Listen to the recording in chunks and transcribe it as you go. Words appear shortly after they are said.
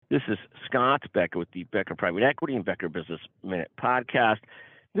This is Scott Becker with the Becker Private Equity and Becker Business Minute podcast.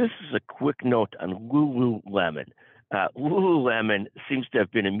 This is a quick note on Lululemon. Lululemon seems to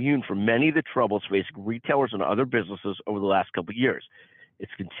have been immune from many of the troubles facing retailers and other businesses over the last couple of years.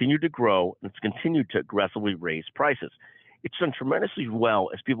 It's continued to grow, and it's continued to aggressively raise prices. It's done tremendously well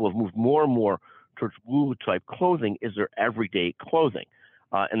as people have moved more and more towards Lulu-type clothing as their everyday clothing.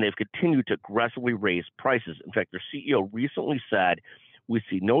 And they've continued to aggressively raise prices. In fact, their CEO recently said, "We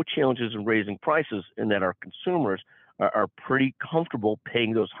see no challenges in raising prices and that our consumers are pretty comfortable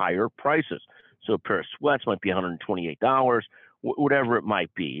paying those higher prices." So a pair of sweats might be $128, whatever it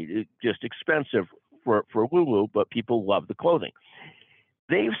might be. It's just expensive for Lulu, but people love the clothing.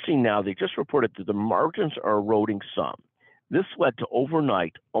 They've seen now, they just reported that the margins are eroding some. This led to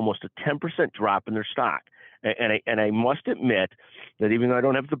overnight almost a 10% drop in their stock. And I must admit that even though I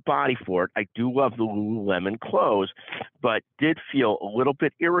don't have the body for it, I do love the Lululemon clothes, but did feel a little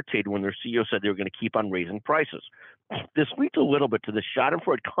bit irritated when their CEO said they were going to keep on raising prices. This leads a little bit to the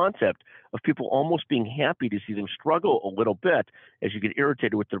Schadenfreude concept of people almost being happy to see them struggle a little bit as you get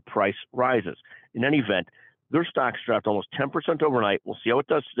irritated with their price rises. In any event, their stocks dropped almost 10% overnight. We'll see how it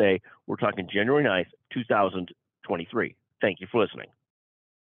does today. We're talking January 9th, 2023. Thank you for listening.